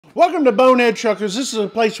Welcome to Bonehead Truckers. This is a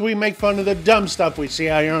place where we make fun of the dumb stuff we see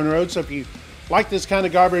out here on the road. So if you like this kind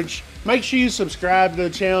of garbage, make sure you subscribe to the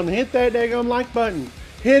channel and hit that daggone like button.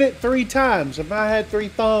 Hit it 3 times. If I had 3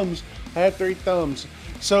 thumbs, I had 3 thumbs.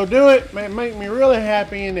 So do it. It make me really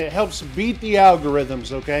happy, and it helps beat the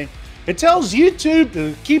algorithms, okay? It tells YouTube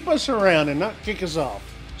to keep us around and not kick us off.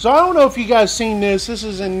 So I don't know if you guys seen this. This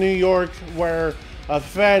is in New York where a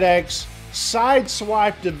FedEx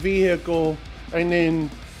sideswiped a vehicle and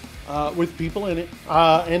then with people in it,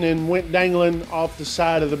 and then went dangling off the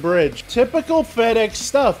side of the bridge. Typical FedEx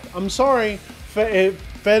stuff. I'm sorry,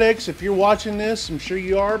 FedEx, if you're watching this, I'm sure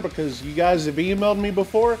you are because you guys have emailed me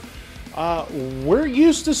before. We're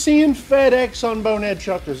used to seeing FedEx on Bonehead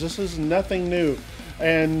Truckers. This is nothing new.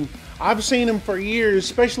 And I've seen them for years,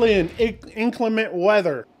 especially in inclement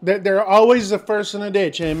weather. They're always the first in the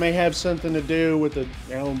ditch, and it may have something to do with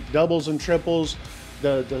the doubles and triples,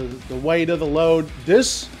 the weight of the load.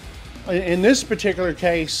 In this particular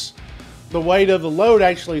case, the weight of the load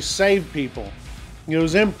actually saved people. It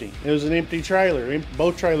was empty. It was an empty trailer.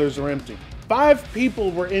 Both trailers were empty. 5 people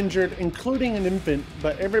were injured, including an infant,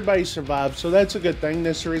 but everybody survived, so that's a good thing.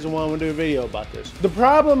 That's the reason why I want to do a video about this. The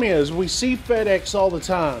problem is we see FedEx all the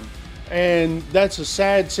time, and that's a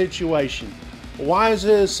sad situation. Why is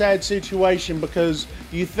it a sad situation? Because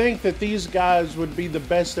you think that these guys would be the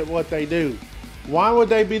best at what they do. Why would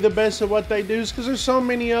they be the best at what they do? It's because there's so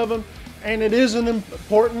many of them, and it is an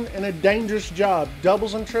important and a dangerous job.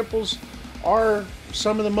 Doubles and triples are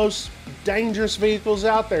some of the most dangerous vehicles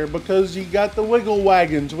out there because you got the wiggle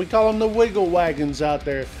wagons. We call them the wiggle wagons out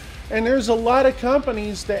there. And there's a lot of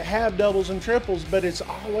companies that have doubles and triples, but it's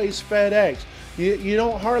always FedEx. You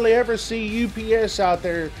don't hardly ever see UPS out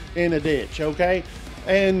there in a ditch, okay?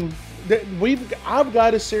 And I've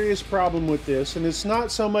got a serious problem with this, and it's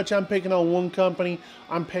not so much I'm picking on one company,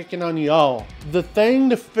 I'm picking on y'all. The thing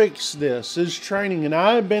to fix this is training, and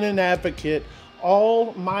I've been an advocate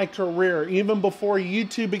all my career, even before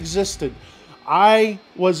YouTube existed. I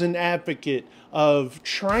was an advocate of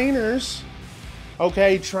trainers,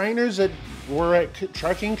 okay? Trainers that were at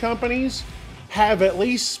trucking companies have at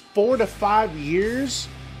least 4 to 5 years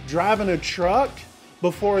driving a truck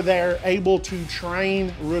before they're able to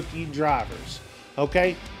train rookie drivers,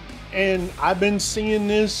 okay? And I've been seeing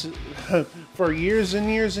this for years and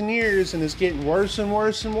years and years, and it's getting worse and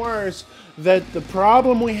worse and worse, that the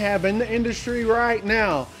problem we have in the industry right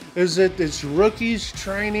now is that it's rookies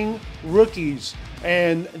training rookies,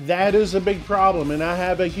 and that is a big problem, and I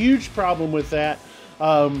have a huge problem with that.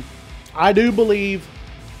 I do believe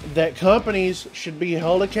that companies should be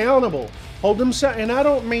held accountable. Hold themselves, and I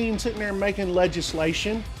don't mean sitting there making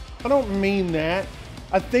legislation. I don't mean that.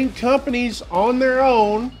 I think companies on their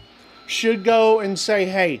own should go and say,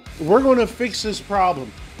 hey, we're going to fix this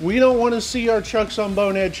problem. We don't want to see our trucks on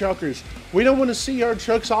Bonehead Truckers. We don't want to see our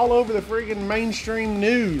trucks all over the friggin' mainstream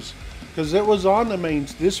news, because it was on the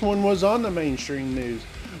this one was on the mainstream news.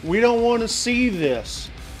 We don't want to see this.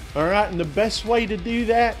 All right, and the best way to do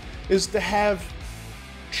that is to have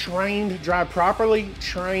properly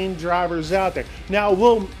trained drivers out there. Now,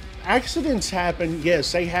 will accidents happen? Yes,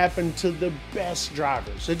 they happen to the best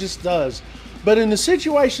drivers. It just does. But in a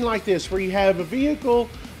situation like this, where you have a vehicle,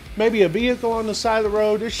 maybe a vehicle on the side of the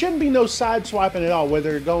road, there shouldn't be no side swiping at all,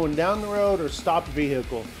 whether you're going down the road or stopped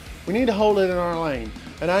vehicle. We need to hold it in our lane.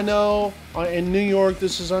 And I know in New York,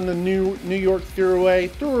 this is on the New York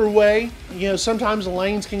Thruway, you know, sometimes the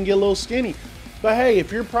lanes can get a little skinny. But hey,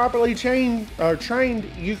 if you're properly trained,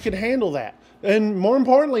 you can handle that. And more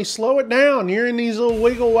importantly, slow it down. You're in these little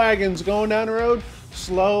wiggle wagons going down the road,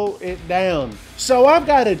 slow it down. So I've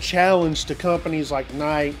got a challenge to companies like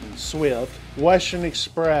Knight and Swift, Western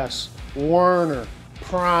Express, Werner,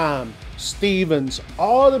 Prime, Stevens,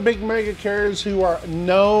 all the big mega carriers who are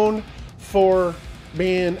known for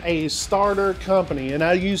being a starter company. And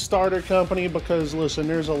I use starter company because, listen,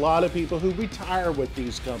 there's a lot of people who retire with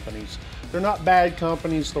these companies. They're not bad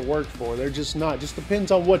companies to work for. They're just not. Just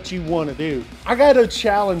depends on what you want to do. I got a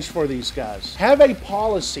challenge for these guys. Have a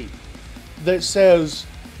policy that says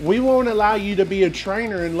we won't allow you to be a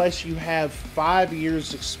trainer unless you have 5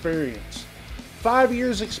 years experience. 5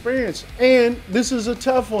 years experience. And this is a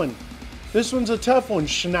tough one. This one's a tough one.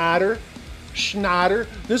 Schneider.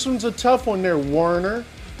 This one's a tough one there. Werner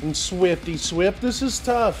and Swifty Swift. This is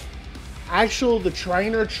tough. The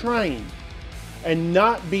trainer train and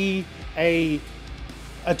not be a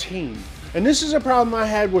team. And this is a problem I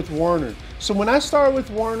had with Werner. So when I started with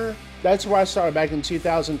Werner, That's where I started back in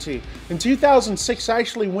 2002. In 2006, I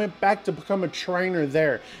actually went back to become a trainer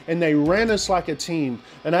there, and they ran us like a team,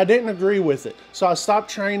 and I didn't agree with it. So I stopped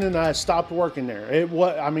training and I stopped working there. It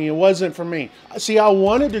wasn't for me. See, I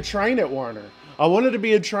wanted to train at Werner. I wanted to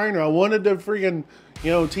be a trainer. I wanted to freaking,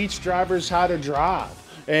 teach drivers how to drive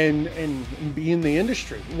and be in the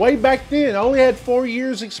industry. Way back then, I only had 4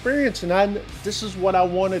 years experience, and this is what I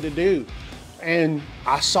wanted to do. And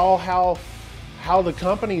I saw how the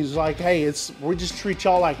company's like, hey, we just treat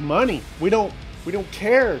y'all like money. We don't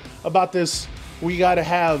care about this. We got to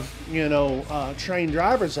have trained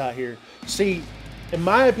drivers out here. See, in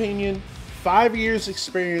my opinion, 5 years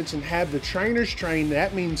experience and have the trainers trained.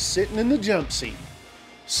 That means sitting in the jump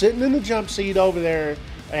seat over there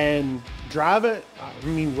and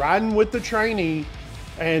riding with the trainee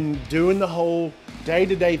and doing the whole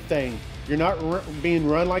day-to-day thing. You're not being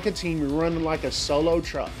run like a team. You're running like a solo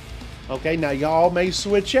truck. Okay, now y'all may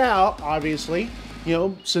switch out, obviously,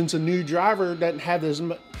 since a new driver doesn't have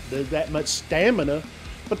that much stamina,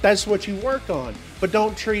 but that's what you work on. But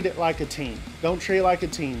don't treat it like a team. Don't treat it like a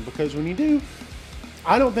team, because when you do,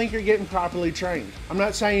 I don't think you're getting properly trained. I'm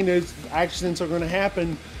not saying that accidents are going to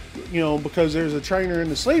happen, because there's a trainer in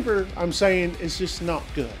the sleeper. I'm saying it's just not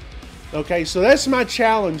good. Okay, so that's my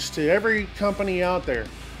challenge to every company out there.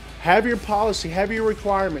 Have your policy, have your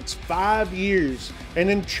requirements, 5 years, and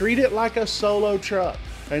then treat it like a solo truck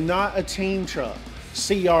and not a team truck.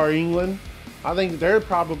 CR England, I think they're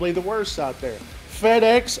probably the worst out there.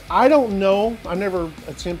 FedEx, I don't know. I never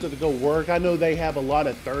attempted to go work. I know they have a lot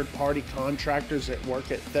of third-party contractors that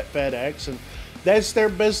work at FedEx, and that's their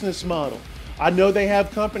business model. I know they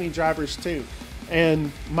have company drivers too.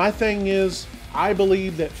 And my thing is, I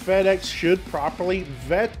believe that FedEx should properly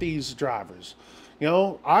vet these drivers.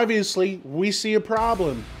 Obviously, we see a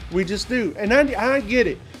problem. We just do. And I get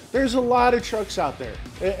it. There's a lot of trucks out there.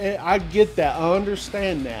 I get that. I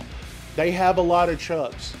understand that. They have a lot of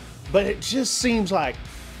trucks. But it just seems like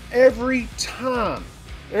every time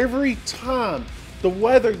the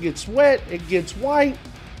weather gets wet, it gets white,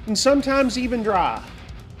 and sometimes even dry,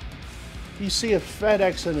 you see a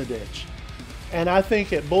FedEx in a ditch. And I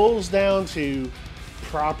think it boils down to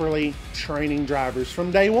properly training drivers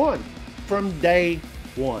from day one.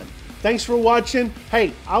 Thanks for watching.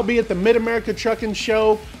 Hey, I'll be at the Mid-America Trucking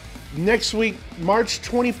Show next week, March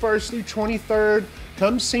 21st through 23rd.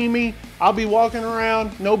 Come see me. I'll be walking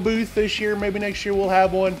around. No booth this year. Maybe next year we'll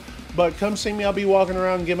have one. But come see me. I'll be walking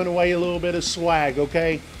around giving away a little bit of swag,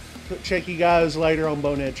 okay? Check you guys later on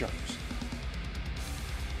Bonehead Truckers.